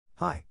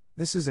Hi,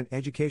 this is an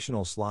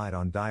educational slide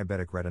on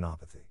diabetic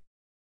retinopathy.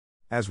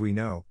 As we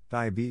know,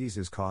 diabetes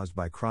is caused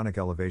by chronic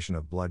elevation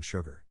of blood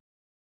sugar.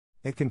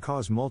 It can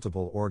cause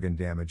multiple organ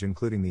damage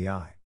including the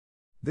eye.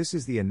 This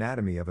is the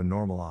anatomy of a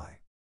normal eye.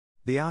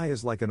 The eye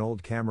is like an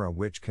old camera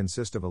which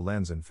consists of a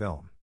lens and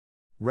film.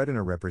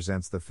 Retina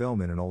represents the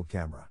film in an old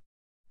camera.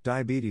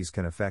 Diabetes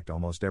can affect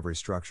almost every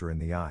structure in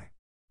the eye.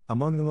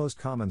 Among the most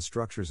common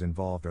structures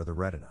involved are the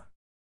retina.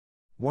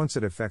 Once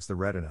it affects the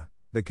retina,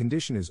 the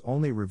condition is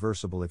only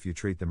reversible if you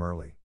treat them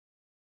early.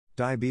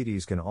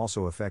 Diabetes can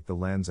also affect the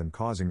lens and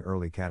causing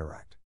early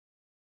cataract.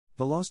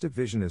 The loss of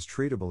vision is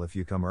treatable if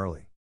you come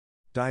early.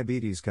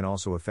 Diabetes can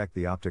also affect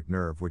the optic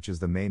nerve, which is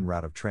the main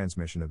route of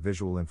transmission of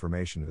visual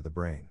information to the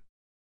brain.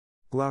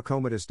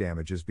 Glaucomatous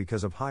damage is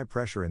because of high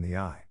pressure in the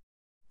eye.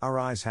 Our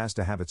eyes has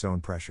to have its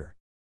own pressure.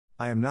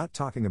 I am not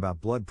talking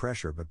about blood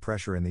pressure but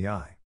pressure in the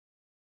eye.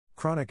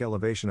 Chronic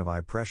elevation of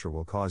eye pressure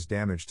will cause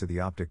damage to the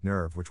optic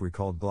nerve, which we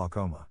call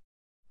glaucoma.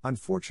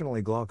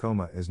 Unfortunately,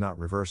 glaucoma is not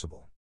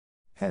reversible.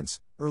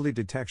 Hence, early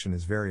detection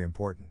is very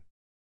important.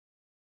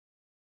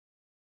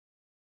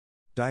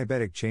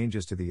 Diabetic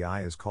changes to the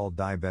eye is called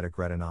diabetic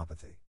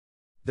retinopathy.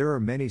 There are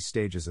many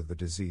stages of the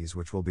disease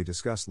which will be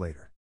discussed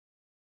later.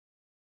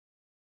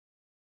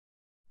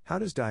 How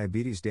does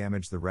diabetes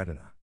damage the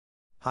retina?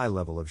 High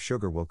level of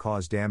sugar will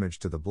cause damage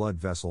to the blood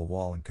vessel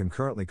wall and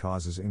concurrently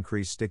causes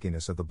increased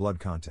stickiness of the blood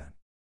content.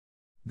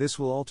 This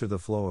will alter the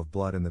flow of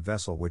blood in the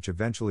vessel, which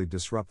eventually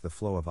disrupt the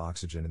flow of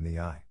oxygen in the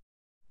eye.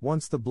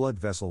 Once the blood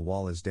vessel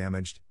wall is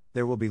damaged,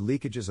 there will be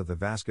leakages of the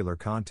vascular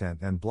content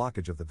and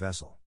blockage of the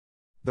vessel.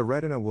 The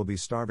retina will be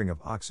starving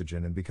of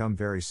oxygen and become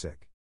very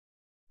sick.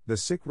 The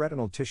sick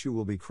retinal tissue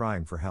will be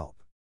crying for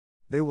help.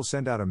 They will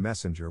send out a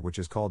messenger which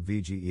is called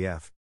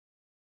VEGF.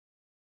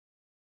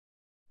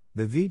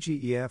 The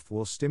VEGF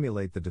will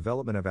stimulate the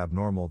development of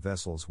abnormal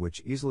vessels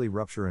which easily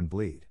rupture and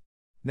bleed.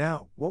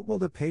 Now, what will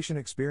the patient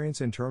experience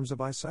in terms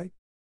of eyesight?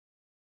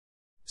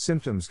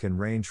 Symptoms can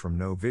range from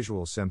no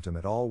visual symptom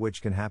at all,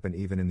 which can happen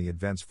even in the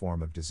advanced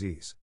form of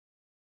disease.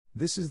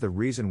 This is the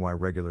reason why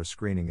regular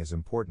screening is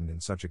important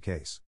in such a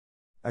case.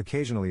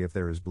 Occasionally, if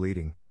there is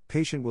bleeding,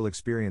 patient will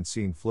experience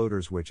seeing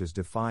floaters, which is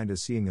defined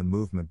as seeing a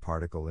movement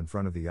particle in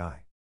front of the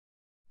eye,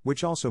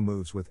 which also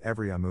moves with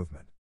every eye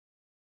movement.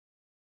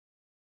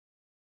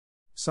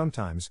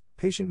 Sometimes,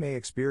 patient may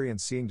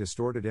experience seeing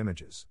distorted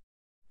images.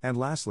 And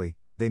lastly,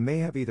 they may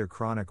have either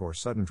chronic or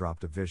sudden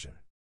drop of vision.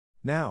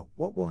 Now,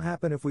 what will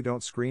happen if we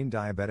don't screen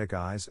diabetic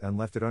eyes and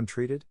left it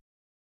untreated?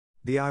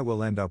 The eye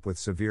will end up with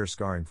severe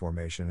scarring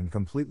formation and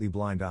completely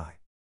blind eye.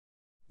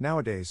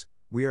 Nowadays,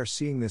 we are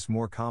seeing this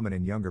more common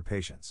in younger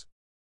patients.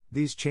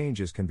 These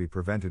changes can be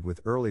prevented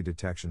with early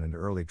detection and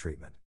early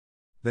treatment.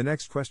 The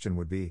next question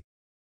would be,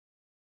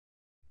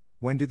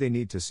 when do they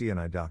need to see an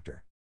eye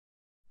doctor?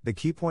 The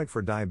key point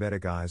for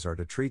diabetic eyes are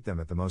to treat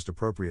them at the most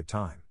appropriate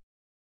time.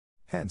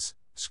 Hence,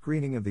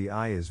 screening of the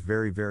eye is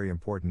very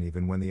important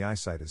even when the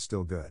eyesight is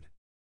still good.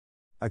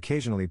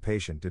 Occasionally,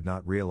 patient did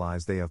not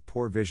realize they have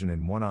poor vision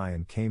in one eye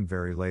and came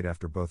very late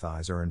after both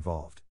eyes are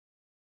involved.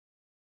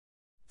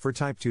 For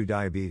type 2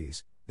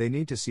 diabetes, they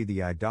need to see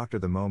the eye doctor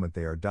the moment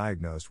they are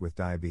diagnosed with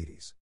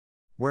diabetes.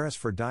 Whereas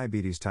for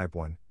diabetes type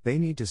 1, they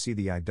need to see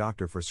the eye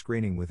doctor for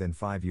screening within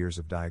 5 years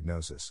of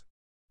diagnosis.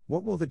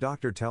 What will the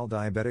doctor tell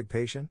diabetic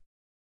patient?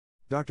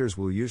 Doctors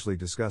will usually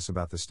discuss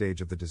about the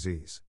stage of the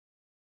disease.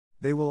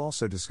 They will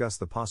also discuss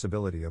the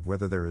possibility of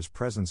whether there is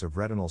presence of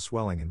retinal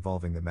swelling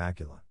involving the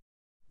macula.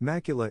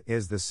 Macula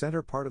is the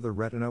center part of the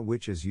retina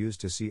which is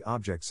used to see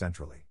objects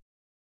centrally.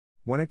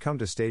 When it comes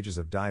to stages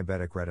of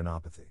diabetic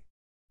retinopathy,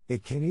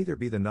 it can either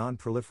be the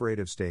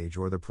non-proliferative stage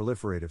or the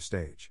proliferative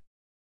stage.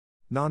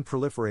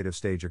 Non-proliferative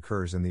stage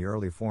occurs in the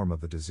early form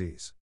of the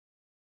disease.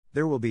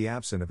 There will be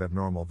absence of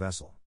abnormal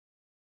vessel.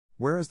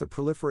 Whereas the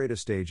proliferative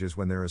stage is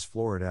when there is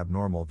florid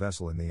abnormal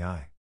vessel in the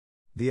eye.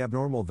 The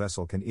abnormal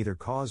vessel can either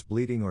cause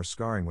bleeding or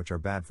scarring, which are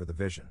bad for the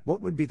vision.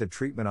 What would be the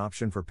treatment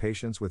option for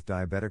patients with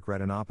diabetic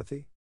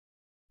retinopathy?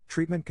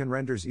 Treatment can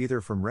renders either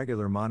from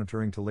regular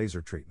monitoring to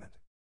laser treatment.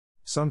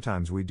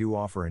 Sometimes we do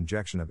offer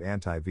injection of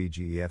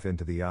anti-VEGF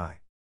into the eye.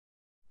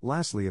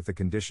 Lastly, if the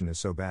condition is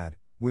so bad,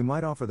 we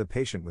might offer the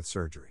patient with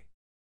surgery.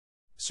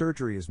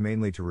 Surgery is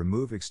mainly to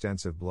remove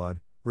extensive blood,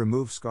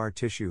 remove scar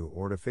tissue,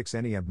 or to fix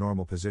any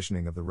abnormal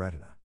positioning of the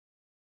retina.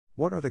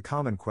 What are the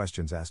common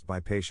questions asked by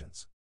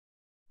patients?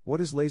 What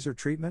is laser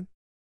treatment?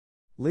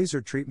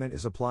 Laser treatment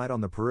is applied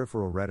on the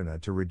peripheral retina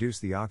to reduce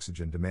the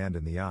oxygen demand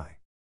in the eye.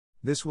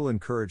 This will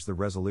encourage the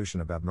resolution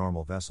of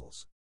abnormal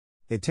vessels.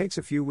 It takes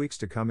a few weeks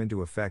to come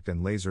into effect and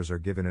lasers are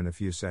given in a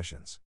few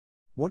sessions.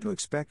 What to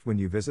expect when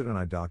you visit an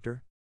eye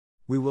doctor?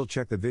 We will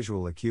check the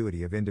visual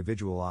acuity of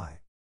individual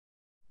eye.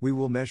 We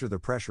will measure the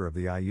pressure of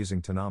the eye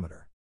using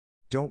tonometer.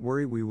 Don't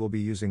worry, we will be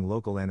using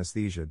local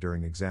anesthesia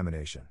during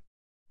examination.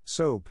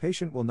 So,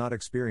 patient will not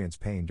experience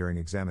pain during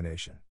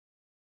examination.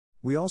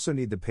 We also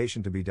need the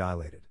patient to be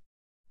dilated.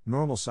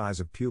 Normal size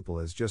of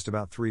pupil is just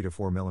about 3 to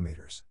 4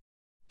 millimeters.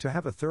 To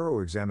have a thorough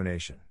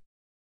examination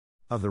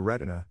of the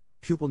retina,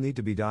 pupil need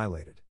to be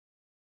dilated.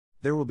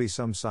 There will be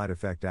some side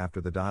effect after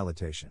the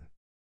dilatation.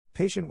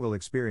 Patient will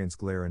experience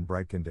glare in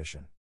bright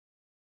condition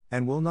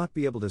and will not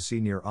be able to see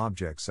near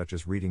objects such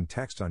as reading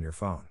text on your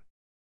phone.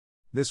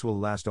 This will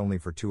last only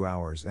for 2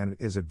 hours, and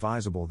it is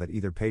advisable that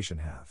either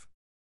patient have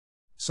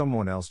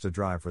someone else to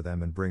drive for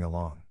them and bring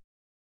along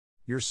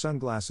your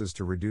sunglasses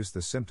to reduce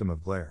the symptom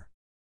of glare.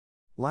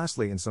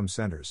 Lastly, in some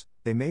centers,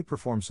 they may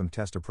perform some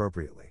test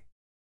appropriately.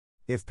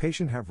 If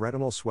patient have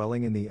retinal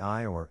swelling in the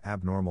eye or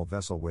abnormal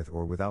vessel with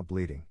or without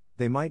bleeding,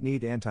 they might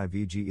need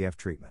anti-VEGF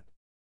treatment.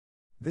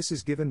 This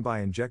is given by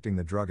injecting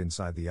the drug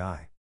inside the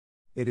eye.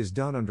 It is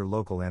done under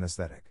local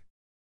anesthetic.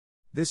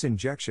 This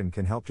injection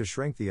can help to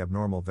shrink the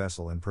abnormal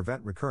vessel and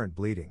prevent recurrent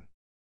bleeding.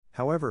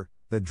 However,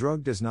 the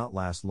drug does not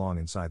last long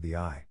inside the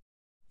eye.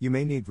 You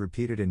may need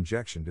repeated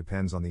injection,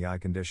 depends on the eye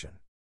condition.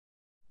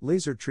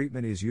 Laser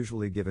treatment is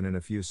usually given in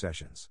a few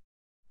sessions.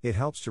 It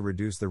helps to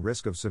reduce the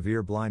risk of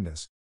severe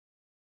blindness.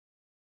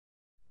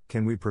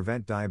 Can we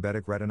prevent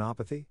diabetic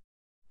retinopathy?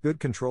 Good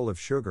control of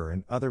sugar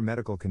and other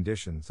medical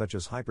conditions such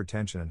as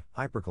hypertension and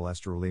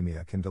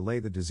hypercholesterolemia can delay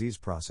the disease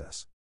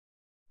process.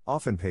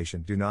 Often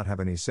patients do not have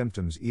any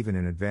symptoms even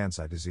in advanced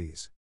eye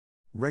disease.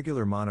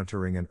 Regular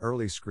monitoring and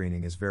early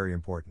screening is very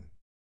important.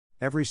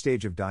 Every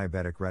stage of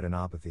diabetic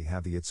retinopathy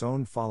have its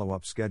own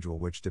follow-up schedule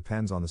which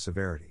depends on the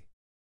severity.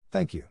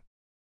 Thank you.